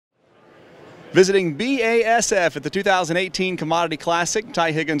Visiting BASF at the 2018 Commodity Classic,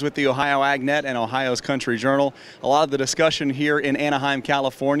 Ty Higgins with the Ohio AgNet and Ohio's Country Journal. A lot of the discussion here in Anaheim,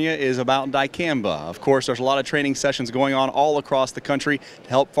 California is about Dicamba. Of course, there's a lot of training sessions going on all across the country to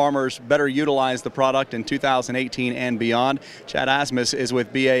help farmers better utilize the product in 2018 and beyond. Chad Asmus is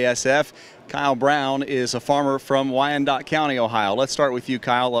with BASF. Kyle Brown is a farmer from Wyandotte County, Ohio. Let's start with you,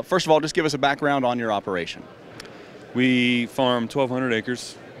 Kyle. First of all, just give us a background on your operation. We farm 1,200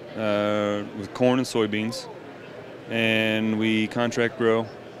 acres. With corn and soybeans, and we contract grow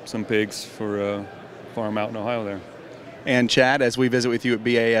some pigs for a farm out in Ohio there. And Chad, as we visit with you at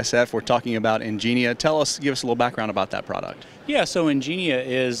BASF, we're talking about Ingenia. Give us a little background about that product. Yeah, so Ingenia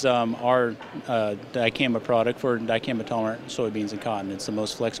is our dicamba product for dicamba-tolerant soybeans and cotton. It's the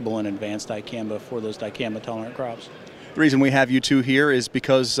most flexible and advanced dicamba for those dicamba-tolerant crops. The reason we have you two here is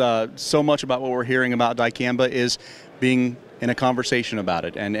because so much about what we're hearing about dicamba is being in a conversation about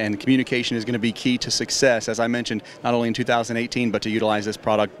it, and communication is going to be key to success, as I mentioned, not only in 2018, but to utilize this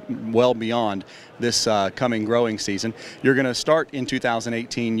product well beyond this coming growing season. You're going to start in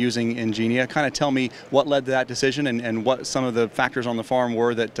 2018 using Ingenia. Kind of tell me what led to that decision and what some of the factors on the farm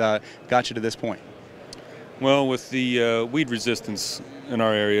were that got you to this point. Well, with the weed resistance in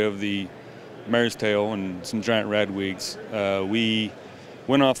our area of the mare's tail and some giant radweeds, we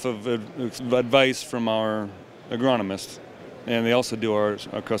went off of advice from our agronomist. And they also do our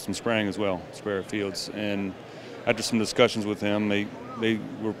custom spraying as well, spray our fields. And after some discussions with them, they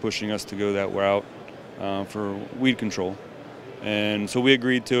were pushing us to go that route for weed control. And so we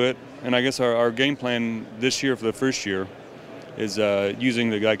agreed to it. And I guess our game plan this year for the first year is using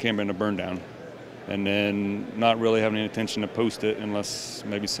the dicamba in a burn down, and then not really having any intention to post it unless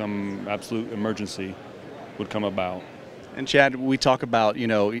maybe some absolute emergency would come about. And Chad, we talk about,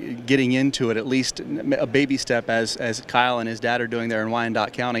 getting into it, at least a baby step as Kyle and his dad are doing there in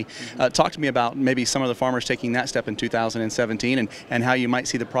Wyandotte County. Talk to me about maybe some of the farmers taking that step in 2017 and how you might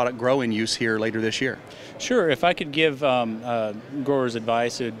see the product grow in use here later this year. Sure. If I could give growers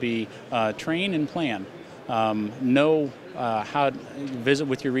advice, it would be train and plan. Know how to visit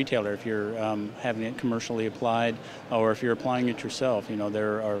with your retailer if you're having it commercially applied, or if you're applying it yourself.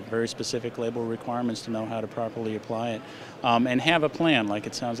 There are very specific label requirements to know how to properly apply it, and have a plan like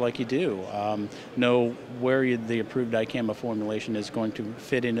it sounds like you do. Know where the approved dicamba formulation is going to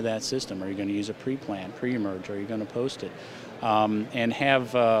fit into that system. Are you going to use a pre-plant, pre-emerge? Are you going to post it? And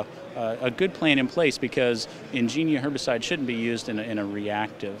have a good plan in place, because Ingenia herbicide shouldn't be used in a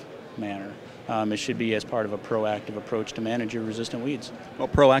reactive manner. It should be as part of a proactive approach to manage your resistant weeds. Well,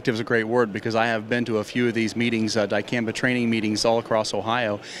 proactive is a great word, because I have been to a few of these meetings, dicamba training meetings all across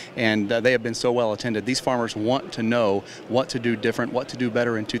Ohio, and they have been so well attended. These farmers want to know what to do different, what to do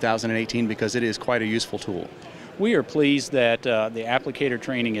better in 2018, because it is quite a useful tool. We are pleased that the applicator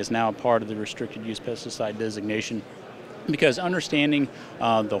training is now part of the restricted use pesticide designation, because understanding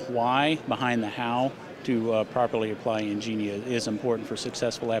the why behind the how to properly apply Ingenia is important for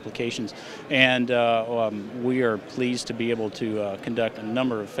successful applications. And we are pleased to be able to conduct a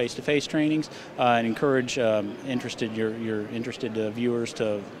number of face-to-face trainings and encourage your interested viewers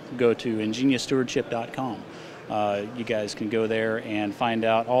to go to ingeniastewardship.com. You guys can go there and find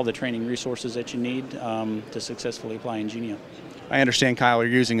out all the training resources that you need to successfully apply Ingenia. I understand, Kyle,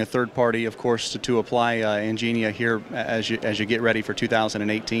 you're using a third party, of course, to apply Ingenia here as you get ready for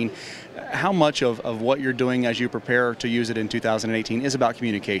 2018. How much of what you're doing as you prepare to use it in 2018 is about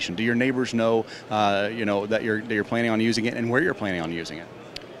communication? Do your neighbors know, that you're planning on using it, and where you're planning on using it?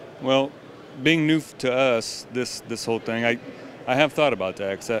 Well, being new to us, this whole thing, I have thought about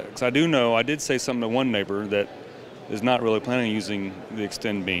that, because I do know I did say something to one neighbor that is not really planning on using the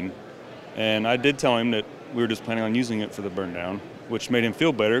Extend bean, and I did tell him that we were just planning on using it for the burn down, which made him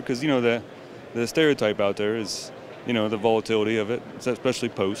feel better, because the stereotype out there is the volatility of it, especially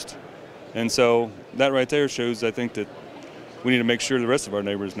post. And so that right there shows, I think, that we need to make sure the rest of our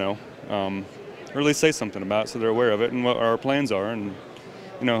neighbors know, or at least say something about it so they're aware of it and what our plans are, and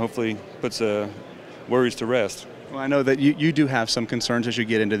hopefully puts worries to rest. Well, I know that you do have some concerns as you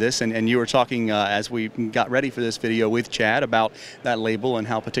get into this, and you were talking as we got ready for this video with Chad about that label and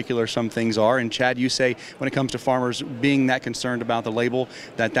how particular some things are. And Chad, you say when it comes to farmers being that concerned about the label,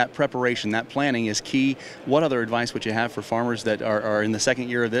 that preparation, that planning is key. What other advice would you have for farmers that are in the second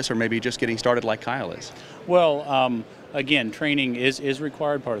year of this, or maybe just getting started like Kyle is? Well, again, training is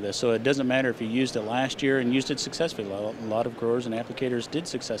required part of this, so it doesn't matter if you used it last year and used it successfully. A lot of growers and applicators did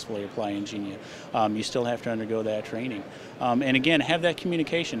successfully apply Ingenia. You still have to undergo that training. And again, have that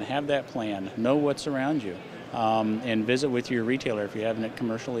communication, have that plan, know what's around you. and visit with your retailer if you're having it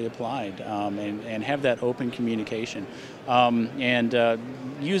commercially applied, and have that open communication, and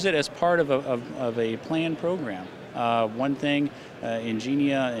use it as part of a planned program. One thing,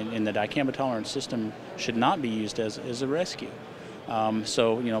 Ingenia and the dicamba tolerance system should not be used as a rescue.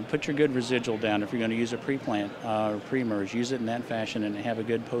 So, put your good residual down. If you're going to use a pre-plant or pre-emerge, use it in that fashion and have a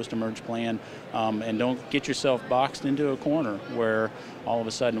good post-emerge plan. And don't get yourself boxed into a corner where all of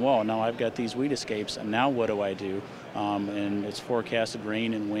a sudden, well, now I've got these weed escapes, and now what do I do? And it's forecasted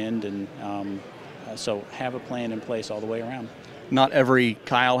rain and wind, and so have a plan in place all the way around. Not every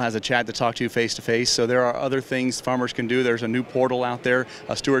Kyle has a Chad to talk to face-to-face, so there are other things farmers can do. There's a new portal out there,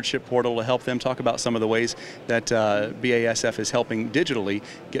 a stewardship portal, to help them talk about some of the ways that BASF is helping digitally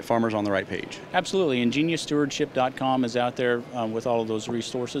get farmers on the right page. Absolutely. IngeniaStewardship.com is out there with all of those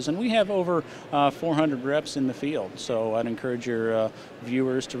resources, and we have over 400 reps in the field, so I'd encourage your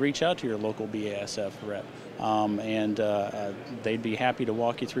viewers to reach out to your local BASF rep. And they'd be happy to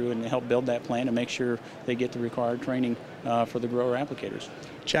walk you through and help build that plan and make sure they get the required training for the grower applicators.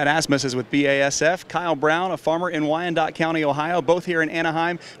 Chad Asmus is with BASF. Kyle Brown, a farmer in Wyandotte County, Ohio, both here in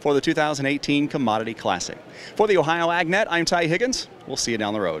Anaheim for the 2018 Commodity Classic. For the Ohio AgNet, I'm Ty Higgins. We'll see you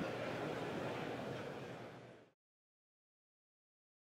down the road.